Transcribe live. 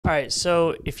right,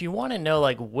 so if you want to know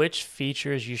like which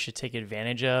features you should take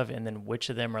advantage of and then which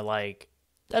of them are like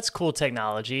that's cool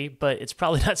technology, but it's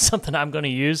probably not something I'm going to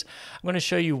use. I'm going to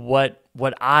show you what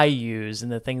I use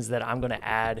and the things that I'm going to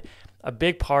add. A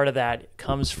big part of that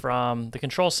comes from the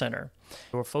control center.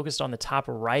 We're focused on the top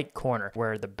right corner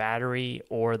where the battery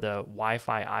or the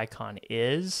Wi-Fi icon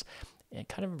is, and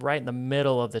kind of right in the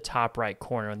middle of the top right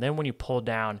corner. And then when you pull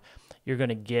down, you're going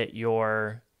to get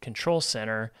your control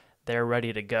center there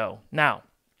ready to go. Now,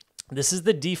 this is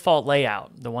the default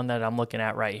layout, the one that I'm looking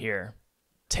at right here.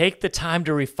 Take the time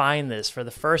to refine this. For the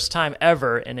first time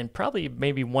ever, and in probably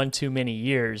maybe one too many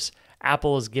years,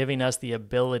 Apple is giving us the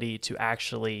ability to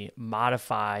actually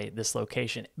modify this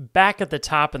location. Back at the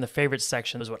top in the favorites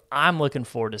section is what I'm looking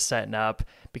forward to setting up,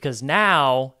 because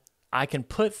now I can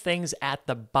put things at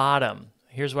the bottom.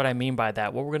 Here's what I mean by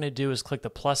that. What we're going to do is click the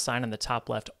plus sign in the top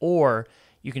left, or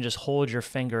you can just hold your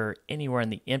finger anywhere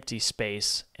in the empty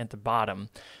space at the bottom.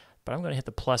 But I'm going to hit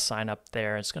the plus sign up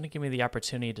there. It's going to give me the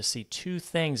opportunity to see two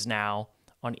things now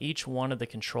on each one of the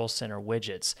control center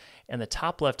widgets. In the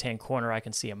top left-hand corner, I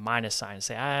can see a minus sign and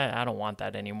say, I don't want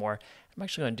that anymore. I'm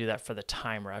actually going to do that for the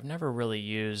timer. I've never really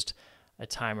used a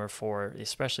timer for,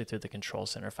 especially through the control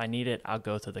center. If I need it, I'll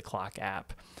go through the clock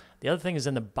app. The other thing is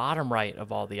in the bottom right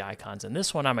of all the icons, and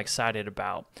this one I'm excited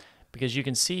about because you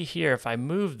can see here, if I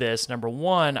move this, number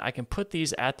one, I can put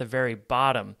these at the very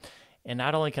bottom. And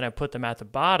not only can I put them at the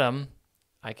bottom,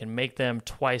 I can make them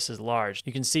twice as large.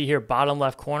 You can see here, bottom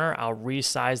left corner, I'll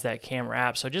resize that camera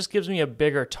app. So it just gives me a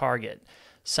bigger target.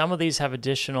 Some of these have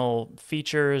additional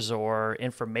features or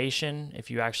information if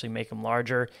you actually make them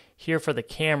larger. Here for the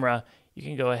camera, you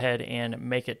can go ahead and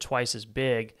make it twice as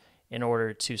big in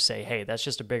order to say, hey, that's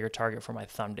just a bigger target for my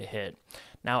thumb to hit.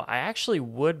 Now, I actually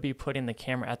would be putting the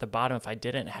camera at the bottom if I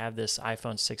didn't have this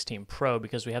iPhone 16 Pro,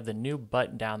 because we have the new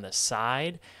button down the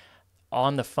side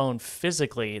on the phone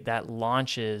physically that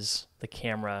launches the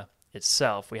camera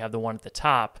itself. We have the one at the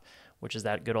top, which is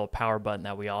that good old power button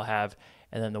that we all have,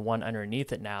 and then the one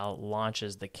underneath it now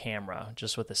launches the camera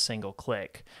just with a single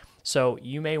click. So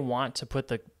you may want to put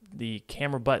the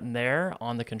camera button there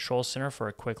on the control center for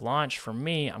a quick launch. For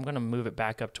me, I'm going to move it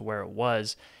back up to where it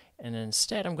was, and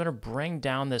instead I'm going to bring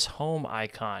down this home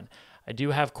icon. I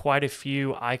do have quite a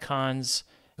few icons,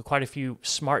 quite a few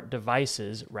smart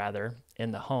devices rather,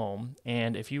 in the home,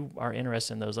 and if you are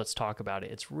interested in those, let's talk about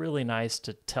it. It's really nice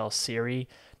to tell Siri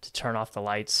to turn off the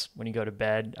lights when you go to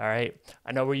bed. All right,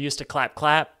 I know we're used to clap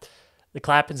clap. The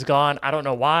clapping's gone. I don't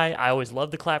know why. I always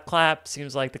loved the clap clap.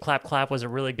 Seems like the clap clap was a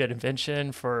really good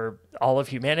invention for all of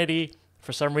humanity.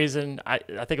 For some reason, I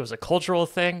think it was a cultural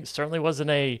thing. It certainly wasn't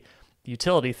a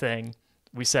utility thing.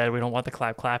 We said we don't want the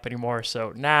clap clap anymore,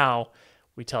 so now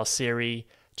we tell Siri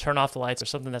turn off the lights. Or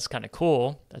something that's kind of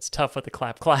cool, that's tough with the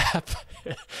clap clap,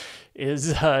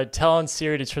 is telling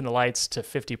Siri to turn the lights to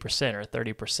 50% or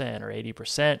 30% or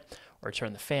 80%, or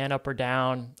turn the fan up or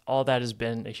down. All that has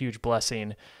been a huge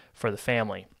blessing for the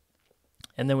family.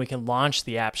 And then we can launch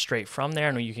the app straight from there,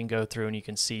 and you can go through and you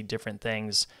can see different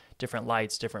things, different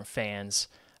lights, different fans,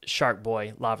 Shark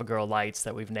Boy, Lava Girl lights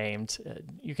that we've named.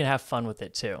 You can have fun with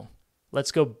it too.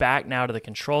 Let's go back now to the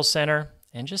control center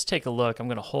and just take a look. I'm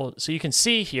going to hold, so you can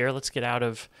see here, let's get out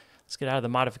of the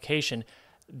modification.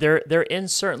 They're in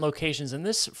certain locations, and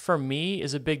this for me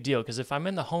is a big deal, because if I'm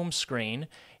in the home screen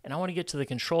and I want to get to the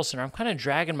control center, I'm kind of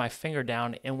dragging my finger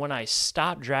down, and when I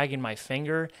stop dragging my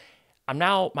finger,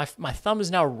 my thumb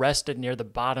is now rested near the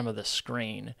bottom of the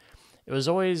screen. It was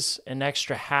always an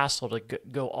extra hassle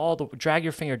to drag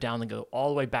your finger down and go all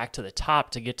the way back to the top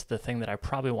to get to the thing that I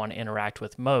probably want to interact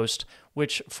with most,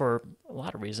 which for a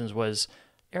lot of reasons was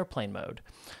airplane mode.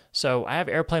 So I have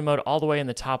airplane mode all the way in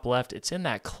the top left. It's in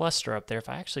that cluster up there. If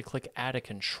I actually click add a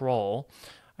control,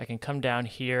 I can come down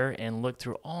here and look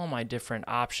through all my different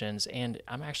options, and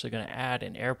I'm actually going to add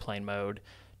an airplane mode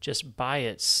just by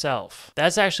itself.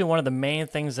 That's actually one of the main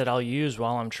things that I'll use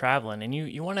while I'm traveling. And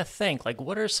you want to think, like,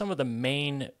 what are some of the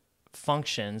main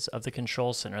functions of the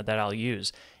control center that I'll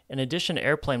use? In addition to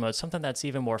airplane mode, something that's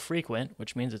even more frequent,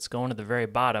 which means it's going to the very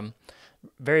bottom.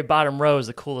 Very bottom row is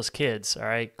the coolest kids, all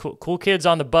right? Cool kids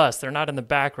on the bus. They're not in the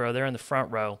back row, they're in the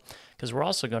front row, because we're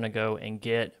also going to go and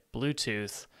get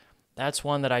Bluetooth. That's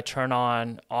one that I turn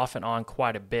on off and on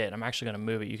quite a bit. I'm actually going to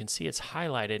move it. You can see it's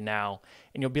highlighted now,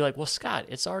 and you'll be like, well, Scott,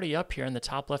 it's already up here in the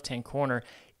top left-hand corner.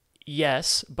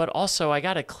 Yes, but also I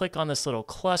got to click on this little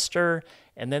cluster,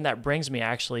 and then that brings me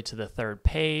actually to the third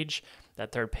page.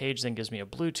 That third page then gives me a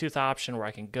Bluetooth option where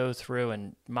I can go through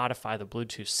and modify the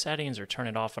Bluetooth settings or turn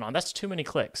it off and on. That's too many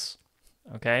clicks.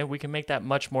 Okay, we can make that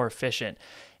much more efficient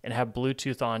and have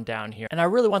Bluetooth on down here. And I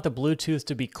really want the Bluetooth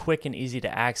to be quick and easy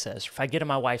to access. If I get in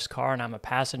my wife's car and I'm a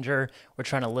passenger, we're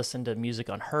trying to listen to music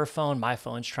on her phone, my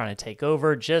phone's trying to take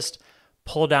over, just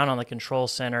pull down on the control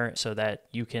center so that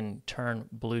you can turn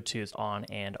Bluetooth on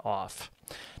and off.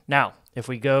 Now, if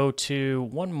we go to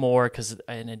one more, because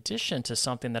in addition to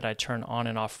something that I turn on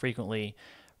and off frequently,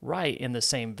 right in the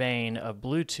same vein of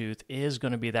Bluetooth is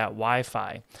going to be that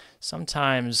Wi-Fi.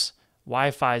 Sometimes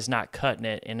Wi-Fi is not cutting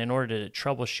it, and in order to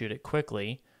troubleshoot it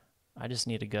quickly, I just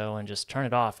need to go and just turn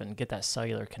it off and get that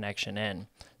cellular connection in.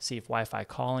 See if Wi-Fi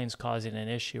calling is causing an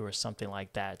issue or something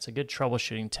like that. It's a good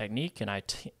troubleshooting technique, and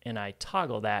I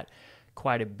toggle that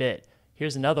quite a bit.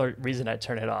 Here's another reason I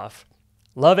turn it off.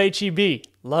 Love HEB.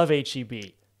 Love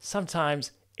HEB.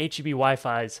 Sometimes HEB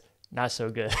Wi-Fi's not so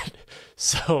good.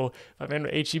 So if I'm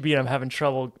in HEB and I'm having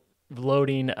trouble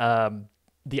loading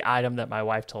the item that my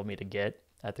wife told me to get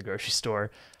at the grocery store,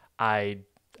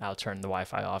 I'll turn the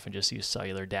Wi-Fi off and just use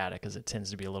cellular data because it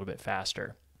tends to be a little bit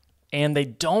faster. And they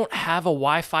don't have a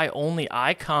Wi-Fi only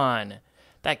icon.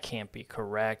 That can't be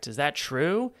correct. Is that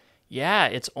true? Yeah,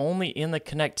 it's only in the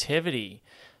connectivity.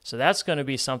 So that's going to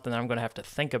be something that I'm going to have to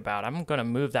think about. I'm going to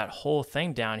move that whole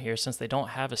thing down here since they don't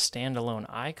have a standalone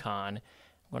icon.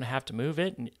 I'm going to have to move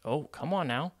it. Oh, come on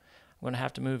now. I'm going to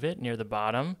have to move it near the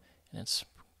bottom, and it's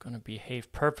going to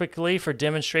behave perfectly for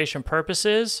demonstration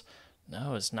purposes.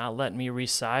 No, it's not letting me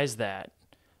resize that.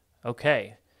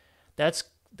 Okay, that's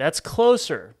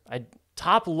closer.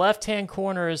 Top left-hand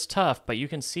corner is tough, but you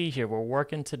can see here we're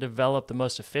working to develop the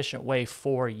most efficient way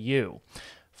for you.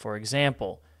 For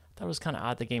example, I thought it was kind of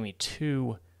odd they gave me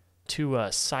two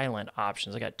silent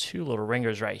options. I got two little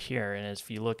ringers right here, and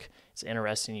if you look, it's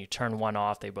interesting. You turn one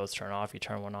off, they both turn off. You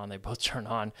turn one on, they both turn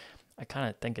on. I kind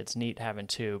of think it's neat having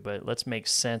two, but let's make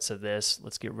sense of this.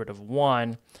 Let's get rid of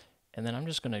one, and then I'm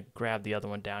just going to grab the other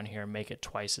one down here and make it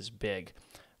twice as big.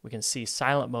 We can see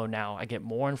silent mode now. I get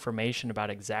more information about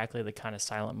exactly the kind of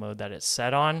silent mode that it's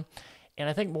set on, and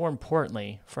I think more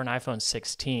importantly, for an iPhone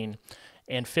 16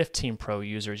 and 15 Pro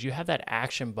users, you have that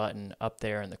action button up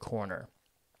there in the corner.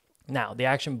 Now, the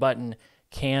action button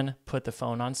can put the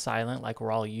phone on silent like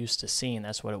we're all used to seeing.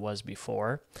 That's what it was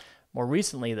before. More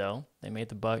recently, though, they made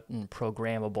the button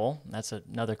programmable. That's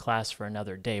another class for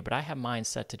another day, but I have mine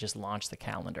set to just launch the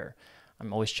calendar.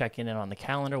 I'm always checking in on the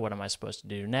calendar. What am I supposed to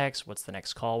do next? What's the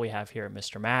next call we have here at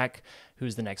Mr. Mac?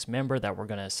 Who's the next member that we're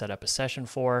going to set up a session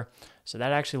for? So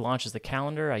that actually launches the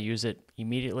calendar. I use it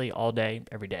immediately, all day,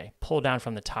 every day. Pull down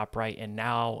from the top right, and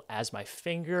now as my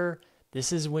finger,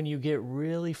 this is when you get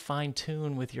really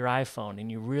fine-tuned with your iPhone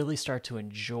and you really start to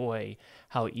enjoy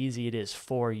how easy it is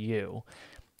for you.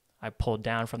 I pull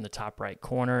down from the top right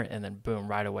corner, and then boom,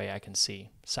 right away I can see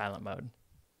silent mode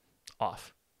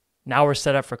off. Now we're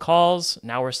set up for calls.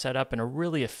 Now we're set up in a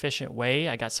really efficient way.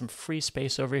 I got some free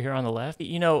space over here on the left.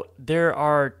 You know, there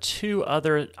are two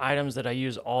other items that I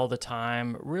use all the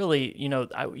time. Really, you know,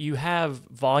 you have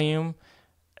volume,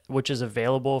 which is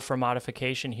available for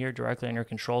modification here directly in your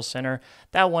control center.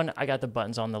 That one, I got the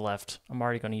buttons on the left. I'm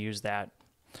already going to use that.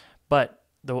 But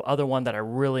the other one that I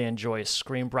really enjoy is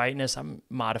screen brightness. I'm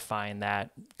modifying that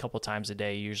a couple times a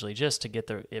day usually just to get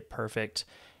it perfect.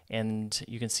 And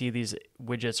you can see these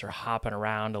widgets are hopping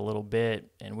around a little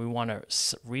bit, and we want to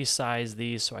resize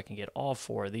these so I can get all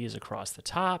four of these across the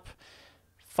top,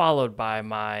 followed by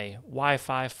my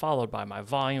Wi-Fi, followed by my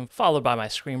volume, followed by my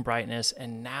screen brightness,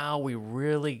 and now we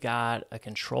really got a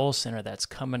control center that's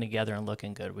coming together and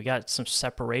looking good. We got some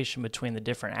separation between the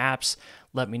different apps.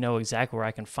 Let me know exactly where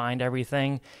I can find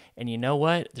everything. And you know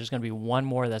what? There's going to be one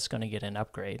more that's going to get an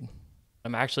upgrade.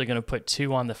 I'm actually going to put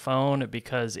two on the phone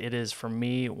because it is, for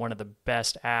me, one of the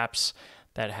best apps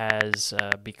that has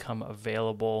become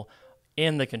available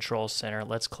in the control center.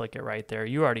 Let's click it right there.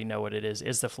 You already know what it is.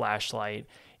 It's the flashlight.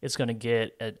 It's going to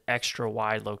get an extra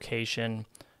wide location.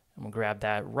 I'm going to grab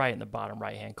that right in the bottom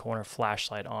right-hand corner.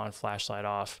 Flashlight on, flashlight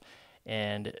off.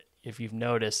 And if you've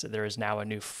noticed, there is now a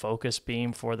new focus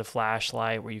beam for the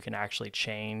flashlight where you can actually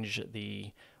change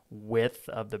the width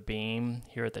of the beam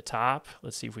here at the top.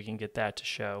 Let's see if we can get that to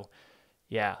show.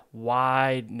 Yeah,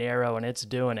 wide, narrow, and it's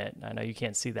doing it. I know you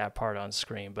can't see that part on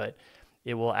screen, but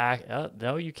it will act. Oh,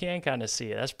 no, you can kind of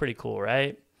see it. That's pretty cool,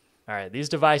 right? All right, these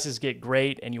devices get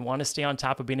great, and you want to stay on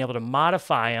top of being able to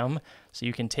modify them so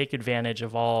you can take advantage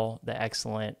of all the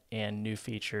excellent and new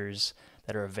features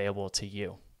that are available to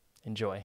you. Enjoy.